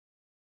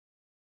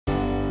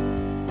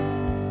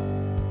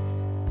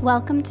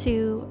Welcome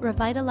to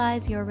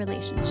Revitalize Your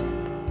Relationship.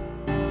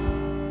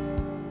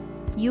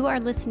 You are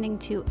listening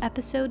to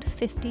episode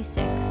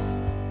 56,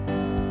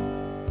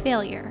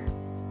 Failure.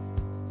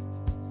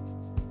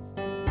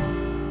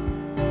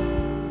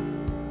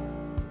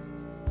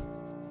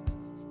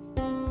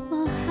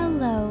 Well,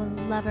 hello,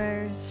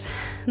 lovers.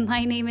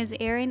 My name is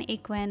Erin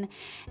Aquin,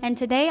 and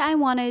today I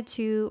wanted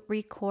to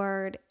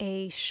record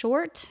a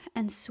short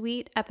and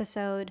sweet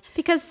episode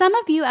because some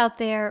of you out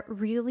there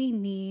really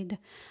need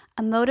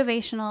a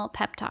motivational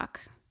pep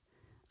talk.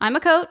 I'm a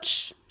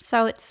coach,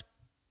 so it's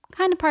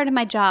kind of part of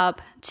my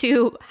job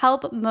to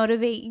help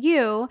motivate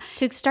you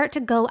to start to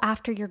go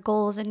after your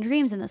goals and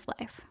dreams in this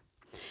life.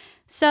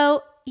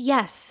 So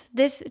yes,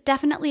 this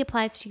definitely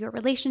applies to your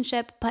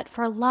relationship, but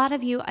for a lot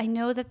of you, I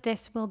know that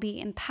this will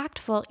be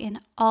impactful in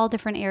all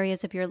different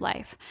areas of your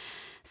life.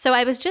 So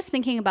I was just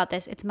thinking about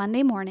this. It's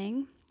Monday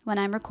morning when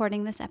I'm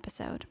recording this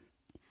episode.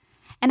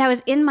 And I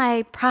was in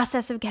my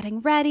process of getting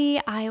ready.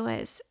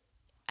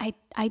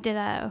 I did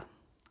a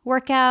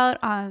workout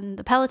on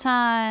the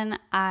Peloton.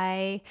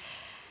 I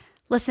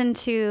listened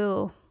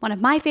to one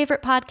of my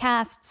favorite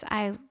podcasts.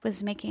 I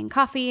was making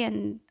coffee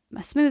and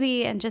a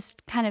smoothie and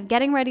just kind of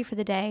getting ready for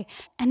the day.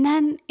 And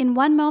then in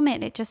one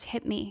moment, it just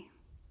hit me.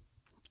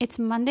 It's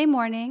Monday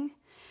morning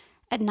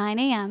at 9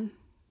 a.m.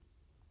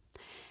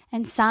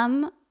 And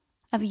some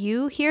of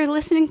you here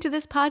listening to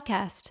this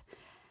podcast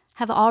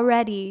have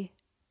already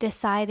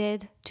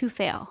decided to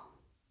fail.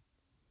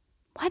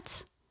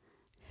 What?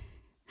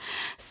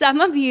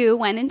 Some of you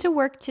went into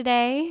work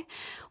today,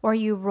 or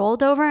you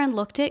rolled over and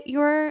looked at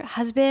your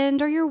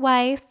husband or your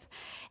wife,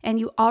 and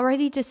you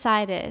already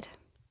decided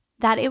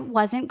that it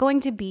wasn't going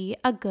to be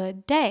a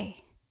good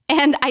day.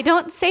 And I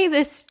don't say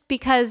this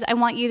because I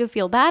want you to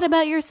feel bad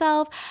about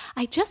yourself.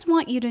 I just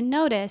want you to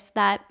notice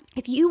that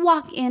if you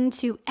walk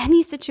into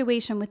any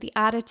situation with the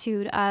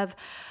attitude of,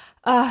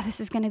 oh,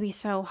 this is going to be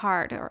so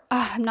hard, or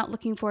oh, I'm not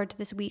looking forward to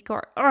this week,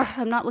 or oh,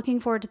 I'm not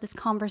looking forward to this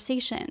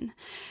conversation.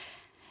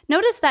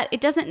 Notice that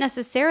it doesn't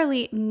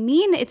necessarily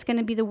mean it's going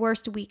to be the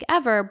worst week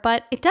ever,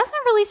 but it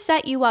doesn't really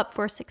set you up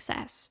for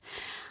success.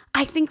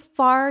 I think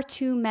far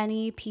too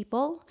many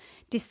people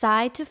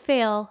decide to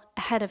fail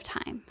ahead of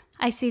time.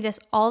 I see this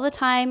all the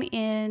time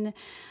in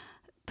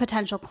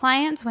potential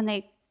clients. When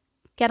they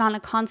get on a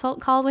consult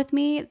call with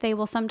me, they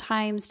will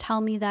sometimes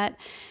tell me that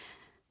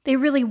they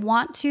really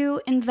want to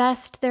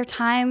invest their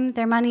time,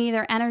 their money,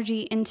 their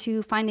energy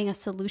into finding a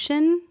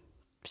solution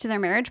to their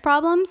marriage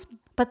problems,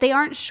 but they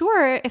aren't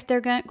sure if they're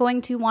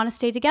going to want to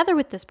stay together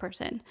with this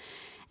person.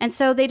 And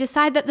so they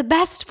decide that the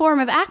best form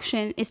of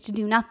action is to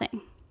do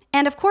nothing.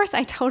 And of course,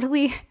 I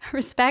totally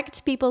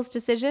respect people's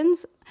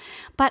decisions,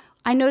 but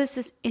I notice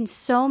this in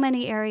so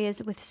many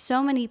areas with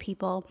so many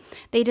people.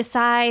 They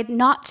decide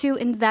not to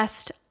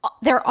invest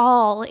their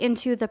all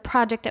into the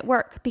project at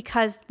work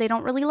because they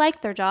don't really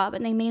like their job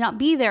and they may not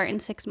be there in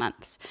 6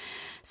 months.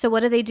 So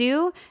what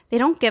do? They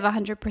don't give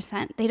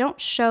 100%. They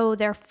don't show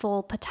their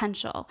full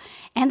potential.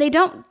 And they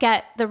don't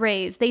get the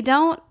raise. They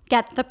don't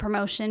get the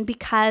promotion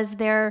because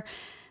they're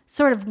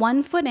sort of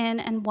 1 foot in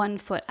and 1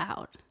 foot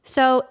out.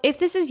 So if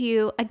this is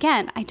you,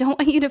 again, I don't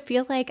want you to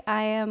feel like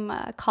I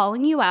am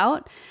calling you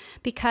out,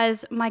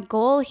 because my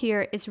goal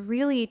here is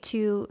really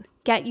to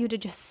get you to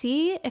just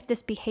see if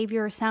this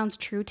behavior sounds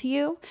true to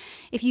you.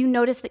 If you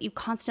notice that you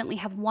constantly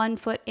have 1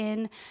 foot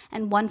in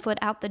and 1 foot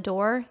out the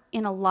door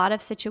in a lot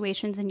of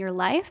situations in your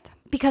life,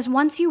 because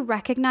once you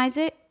recognize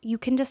it, you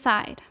can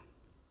decide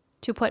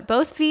to put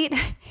both feet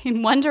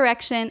in one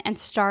direction and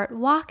start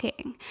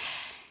walking.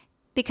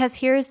 Because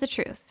here's the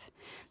truth.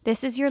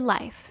 This is your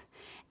life.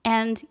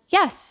 And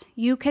yes,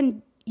 you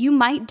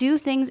might do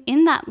things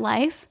in that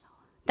life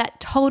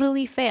that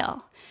totally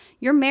fail.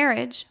 Your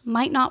marriage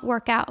might not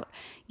work out.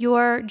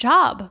 Your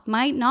job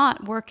might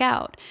not work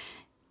out.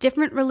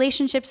 Different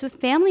relationships with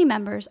family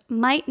members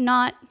might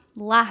not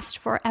last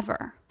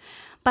forever.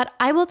 But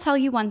I will tell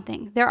you one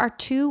thing. There are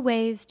 2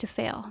 ways to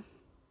fail.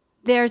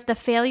 There's the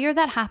failure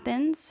that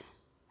happens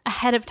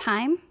ahead of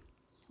time,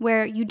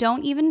 where you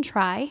don't even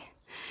try.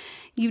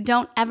 You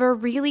don't ever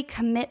really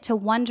commit to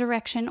one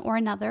direction or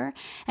another,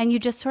 and you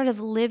just sort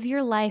of live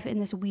your life in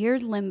this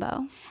weird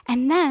limbo.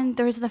 And then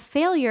there's the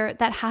failure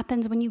that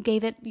happens when you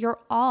gave it your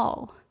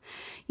all.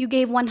 You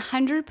gave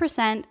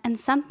 100% and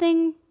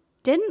something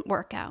didn't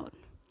work out.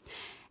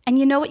 And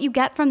you know what you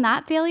get from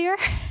that failure?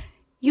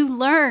 You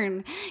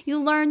learn.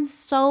 You learn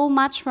so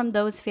much from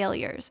those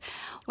failures.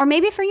 Or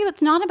maybe for you,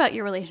 it's not about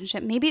your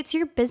relationship. Maybe it's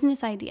your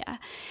business idea.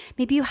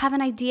 Maybe you have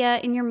an idea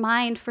in your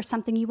mind for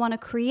something you want to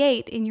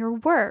create in your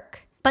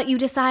work, but you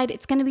decide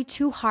it's going to be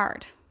too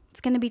hard.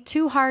 It's going to be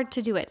too hard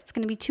to do it. It's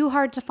going to be too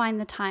hard to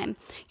find the time.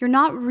 You're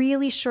not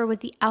really sure what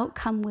the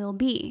outcome will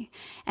be.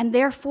 And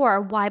therefore,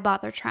 why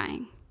bother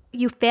trying?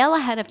 You fail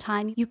ahead of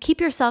time. You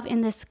keep yourself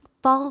in this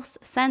false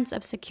sense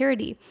of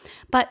security.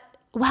 But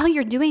while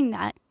you're doing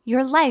that,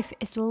 your life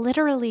is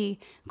literally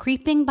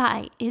creeping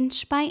by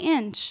inch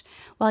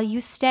while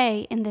you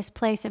stay in this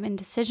place of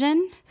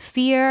indecision,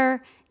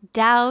 fear,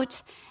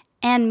 doubt,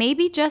 and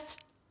maybe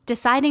just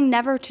deciding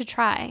never to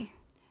try,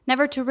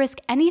 never to risk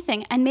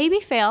anything, and maybe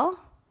fail,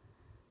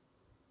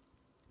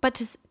 but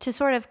to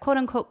sort of quote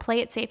unquote play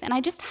it safe. And I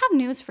just have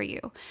news for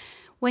you.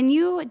 When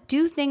you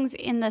do things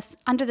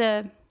under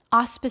the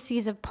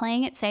auspices of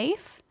playing it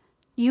safe,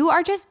 you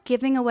are just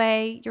giving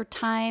away your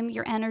time,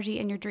 your energy,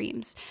 and your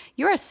dreams.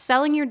 You are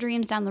selling your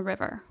dreams down the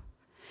river.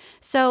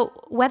 So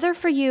whether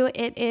for you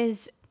it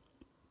is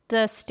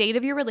the state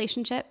of your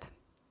relationship,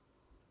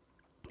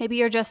 maybe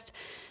you're just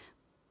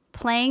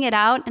playing it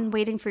out and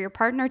waiting for your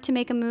partner to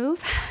make a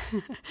move.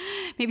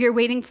 Maybe you're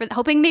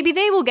hoping maybe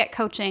they will get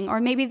coaching, or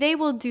maybe they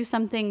will do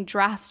something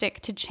drastic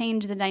to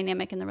change the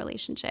dynamic in the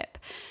relationship.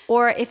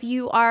 Or if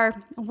you are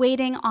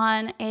waiting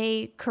on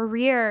a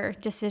career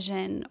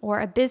decision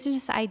or a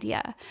business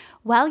idea,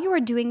 while you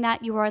are doing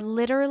that, you are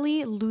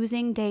literally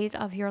losing days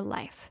of your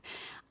life.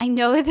 I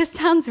know this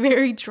sounds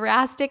very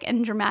drastic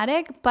and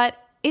dramatic, but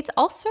it's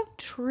also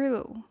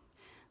true.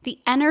 The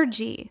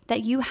energy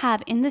that you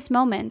have in this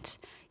moment,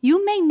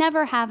 you may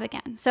never have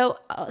again. So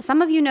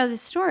some of you know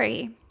this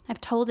story. I've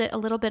told it a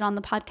little bit on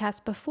the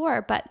podcast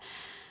before, but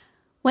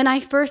when I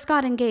first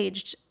got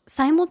engaged,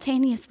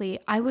 simultaneously,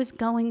 I was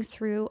going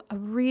through a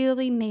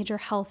really major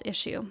health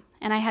issue,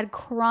 and I had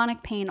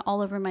chronic pain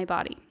all over my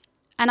body.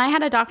 And I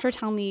had a doctor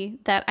tell me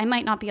that I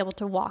might not be able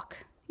to walk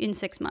in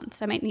 6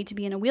 months. I might need to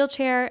be in a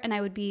wheelchair, and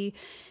I would be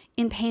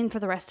in pain for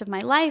the rest of my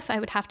life. I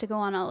would have to go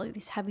on all of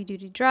these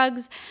heavy-duty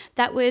drugs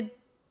that would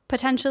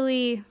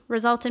potentially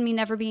result in me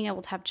never being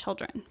able to have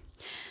children.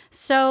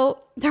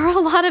 So there were a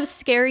lot of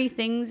scary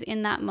things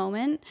in that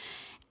moment,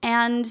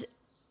 and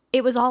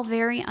it was all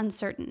very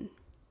uncertain.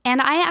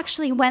 And I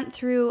actually went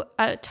through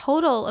a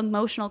total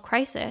emotional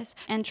crisis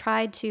and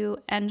tried to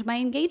end my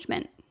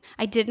engagement.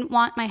 I didn't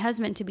want my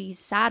husband to be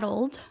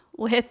saddled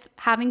with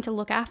having to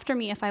look after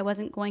me if I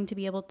wasn't going to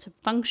be able to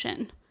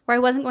function, or I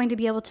wasn't going to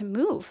be able to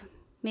move.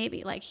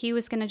 Maybe like he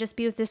was going to just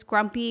be with this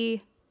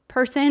grumpy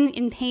person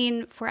in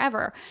pain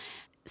forever.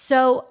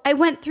 So I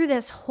went through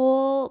this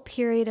whole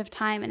period of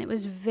time, and it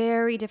was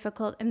very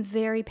difficult and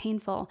very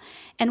painful.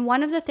 And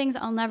one of the things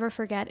I'll never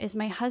forget is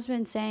my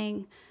husband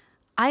saying,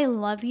 "I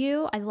love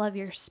you. I love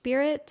your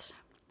spirit.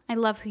 I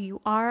love who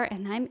you are,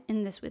 and I'm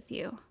in this with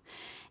you."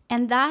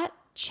 And that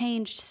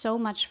changed so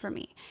much for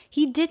me.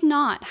 He did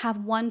not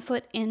have one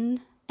foot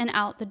in and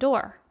out the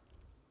door.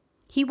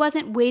 He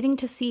wasn't waiting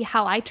to see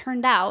how I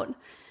turned out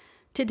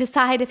to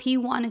decide if he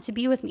wanted to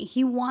be with me.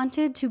 He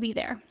wanted to be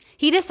there.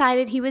 He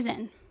decided he was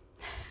in.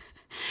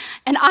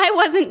 And I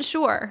wasn't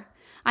sure.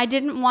 I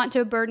didn't want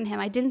to burden him.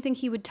 I didn't think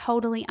he would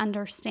totally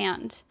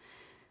understand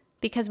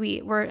because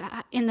we were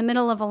in the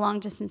middle of a long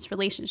distance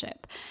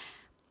relationship.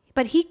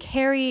 But he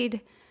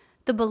carried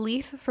the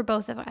belief for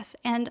both of us.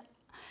 And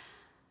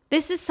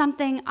this is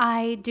something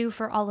I do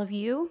for all of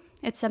you.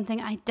 It's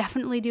something I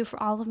definitely do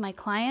for all of my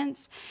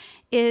clients,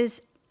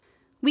 is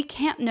we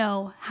can't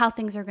know how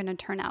things are going to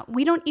turn out.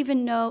 We don't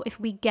even know if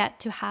we get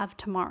to have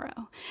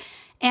tomorrow.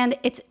 And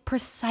it's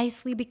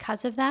precisely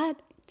because of that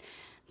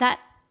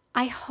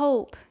I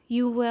hope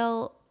you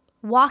will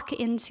walk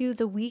into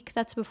the week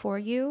that's before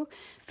you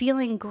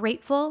feeling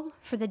grateful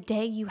for the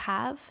day you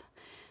have,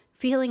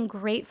 feeling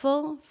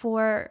grateful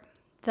for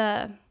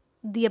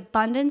the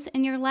abundance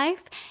in your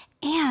life,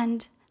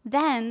 and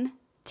then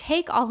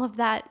take all of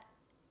that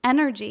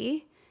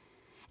energy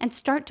and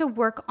start to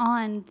work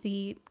on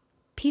the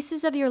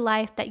pieces of your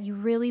life that you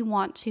really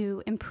want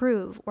to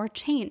improve or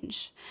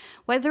change.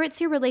 Whether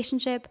it's your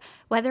relationship,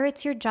 whether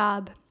it's your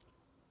job,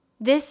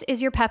 this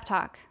is your pep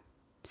talk.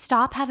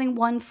 Stop having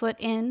one foot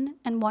in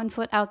and one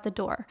foot out the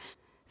door.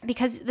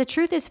 Because the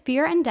truth is,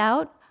 fear and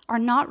doubt are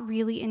not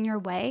really in your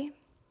way.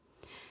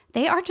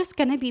 They are just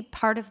going to be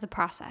part of the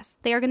process.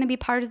 They are going to be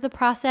part of the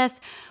process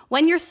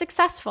when you're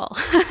successful.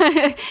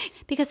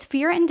 Because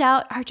fear and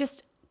doubt are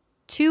just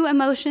two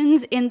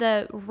emotions in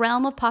the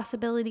realm of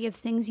possibility of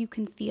things you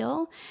can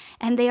feel,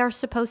 and they are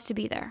supposed to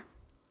be there.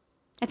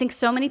 I think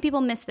so many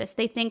people miss this.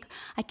 They think,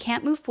 I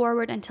can't move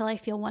forward until I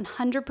feel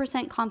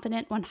 100%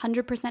 confident,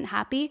 100%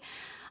 happy.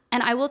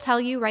 And I will tell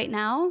you right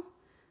now,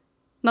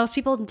 most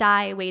people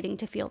die waiting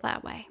to feel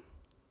that way.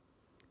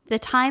 The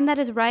time that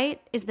is right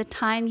is the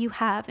time you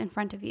have in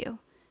front of you.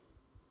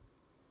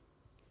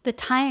 The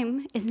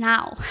time is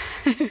now.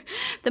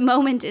 The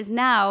moment is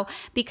now,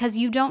 because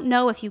you don't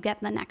know if you get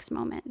the next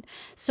moment.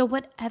 So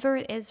whatever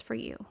it is for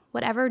you,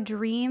 whatever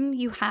dream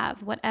you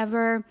have,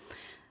 whatever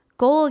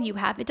goal you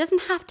have, it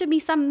doesn't have to be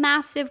some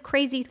massive,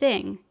 crazy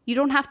thing. You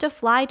don't have to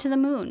fly to the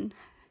moon.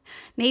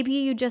 Maybe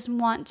you just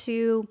want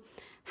to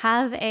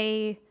have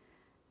a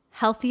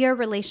healthier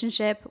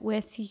relationship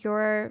with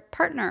your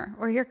partner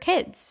or your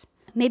kids.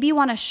 Maybe you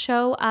want to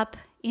show up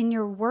in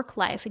your work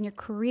life, in your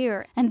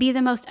career, and be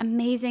the most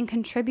amazing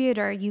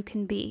contributor you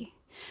can be.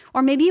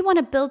 Or maybe you want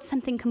to build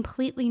something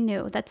completely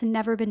new that's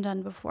never been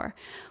done before.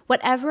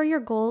 Whatever your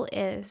goal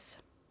is,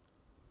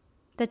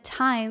 the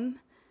time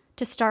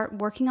to start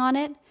working on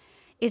it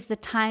is the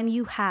time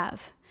you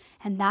have.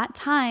 And that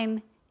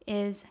time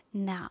is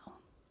now.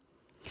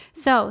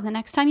 So the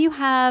next time you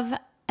have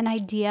an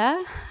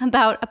idea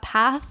about a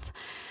path,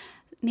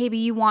 maybe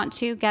you want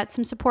to get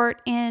some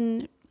support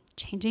in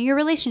changing your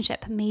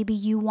relationship. Maybe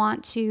you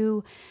want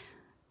to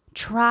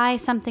try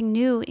something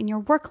new in your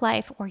work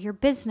life or your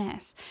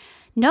business,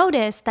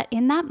 notice that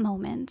in that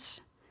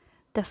moment,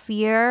 the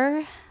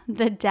fear,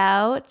 the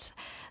doubt,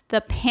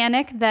 the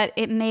panic that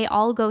it may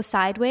all go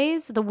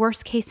sideways, the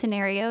worst case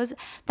scenarios,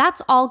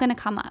 that's all going to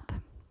come up.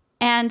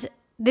 And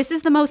this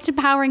is the most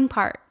empowering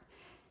part.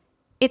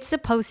 It's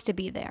supposed to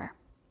be there.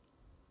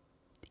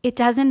 It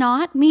does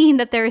not mean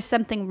that there is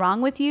something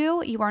wrong with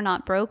you. You are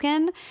not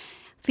broken.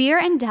 Fear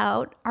and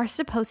doubt are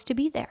supposed to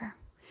be there.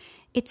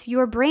 It's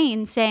your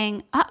brain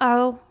saying,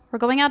 uh-oh, we're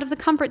going out of the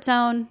comfort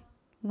zone.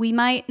 We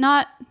might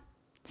not,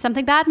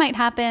 something bad might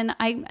happen.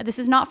 This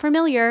is not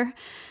familiar.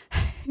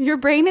 Your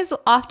brain is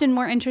often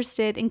more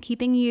interested in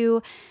keeping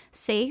you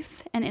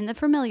safe and in the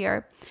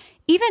familiar,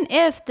 even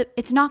if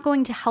it's not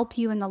going to help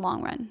you in the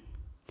long run.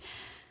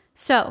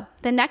 So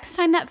the next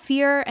time that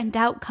fear and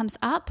doubt comes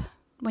up,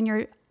 when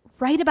you're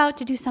right about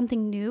to do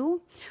something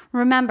new,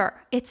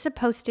 remember, it's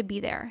supposed to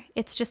be there.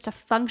 It's just a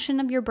function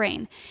of your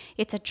brain.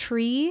 It's a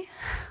tree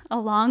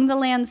along the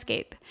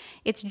landscape.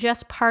 It's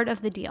just part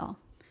of the deal.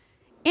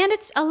 And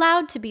it's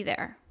allowed to be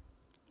there.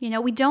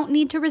 We don't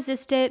need to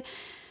resist it.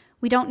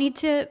 We don't need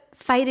to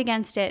fight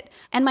against it.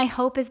 And my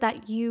hope is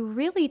that you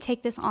really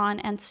take this on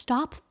and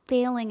stop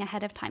failing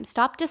ahead of time.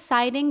 Stop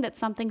deciding that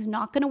something's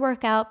not going to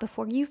work out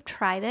before you've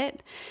tried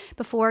it,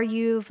 before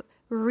you've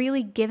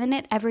really given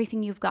it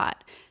everything you've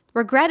got.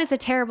 Regret is a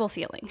terrible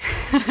feeling.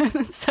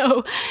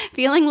 So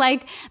feeling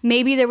like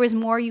maybe there was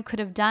more you could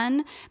have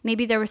done,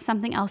 maybe there was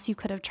something else you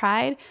could have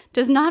tried,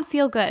 does not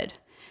feel good.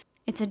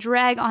 It's a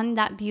drag on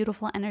that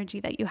beautiful energy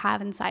that you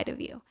have inside of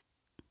you.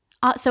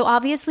 So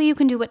obviously you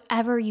can do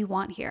whatever you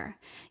want here.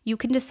 You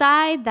can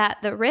decide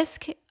that the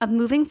risk of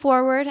moving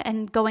forward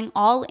and going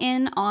all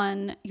in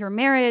on your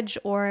marriage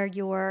or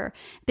your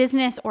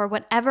business or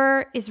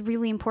whatever is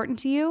really important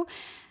to you,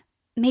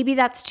 maybe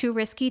that's too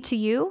risky to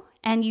you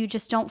and you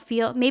just don't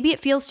feel, maybe it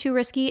feels too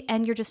risky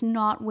and you're just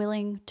not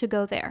willing to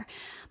go there.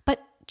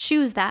 But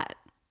choose that.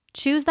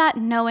 Choose that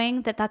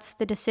knowing that that's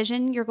the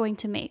decision you're going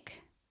to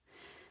make.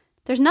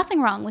 There's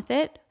nothing wrong with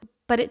it,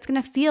 but it's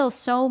going to feel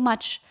so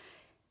much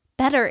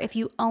better if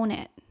you own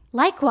it.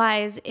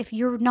 Likewise, if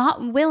you're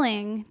not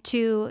willing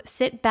to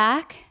sit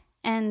back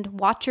and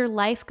watch your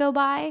life go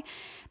by,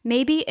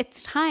 maybe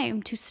it's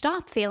time to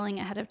stop failing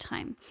ahead of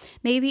time.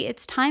 Maybe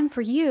it's time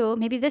for you,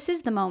 maybe this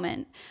is the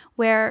moment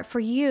where for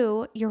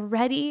you, you're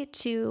ready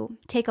to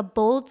take a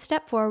bold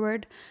step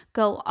forward,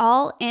 go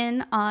all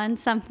in on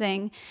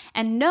something,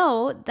 and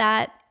know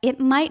that it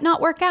might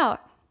not work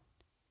out.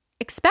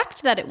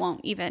 Expect that it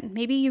won't even.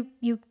 Maybe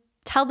you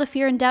tell the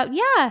fear and doubt,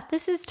 yeah,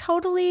 this is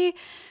totally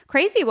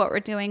crazy what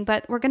we're doing,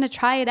 but we're going to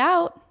try it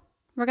out.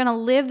 We're going to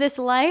live this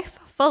life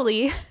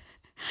fully.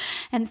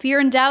 And fear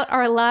and doubt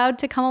are allowed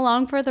to come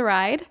along for the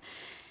ride.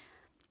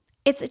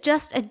 It's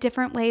just a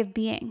different way of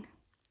being.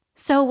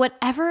 So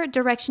whatever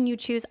direction you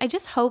choose, I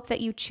just hope that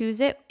you choose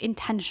it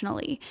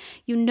intentionally.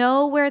 You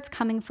know where it's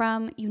coming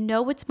from, you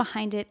know what's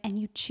behind it, and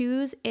you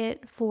choose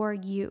it for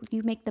you.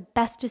 You make the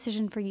best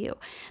decision for you.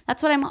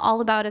 That's what I'm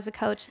all about as a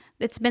coach.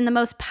 It's been the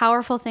most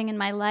powerful thing in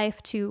my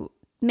life to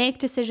make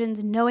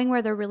decisions knowing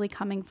where they're really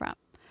coming from.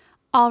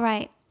 All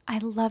right. I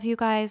love you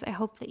guys. I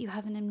hope that you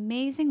have an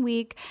amazing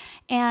week.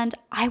 And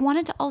I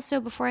wanted to also,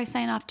 before I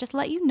sign off, just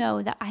let you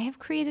know that I have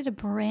created a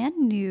brand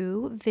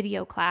new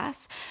video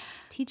class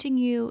teaching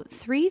you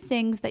 3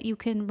 things that you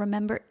can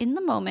remember in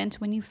the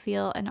moment when you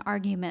feel an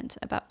argument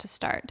about to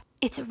start.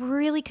 It's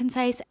really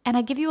concise, and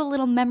I give you a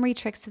little memory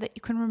trick so that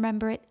you can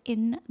remember it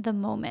in the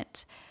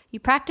moment. You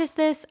practice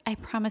this, I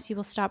promise you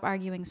will stop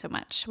arguing so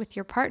much with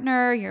your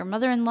partner, your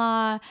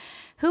mother-in-law,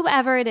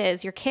 whoever it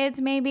is, your kids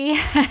maybe.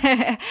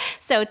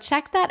 So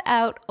check that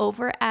out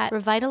over at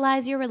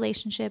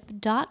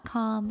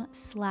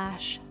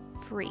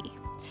revitalizeyourrelationship.com/free.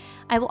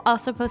 I will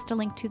also post a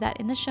link to that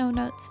in the show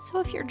notes, so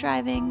if you're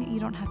driving, you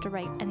don't have to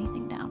write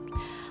anything down.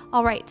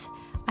 All right,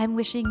 I'm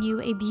wishing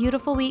you a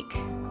beautiful week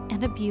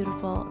and a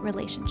beautiful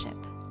relationship.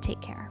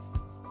 Take care.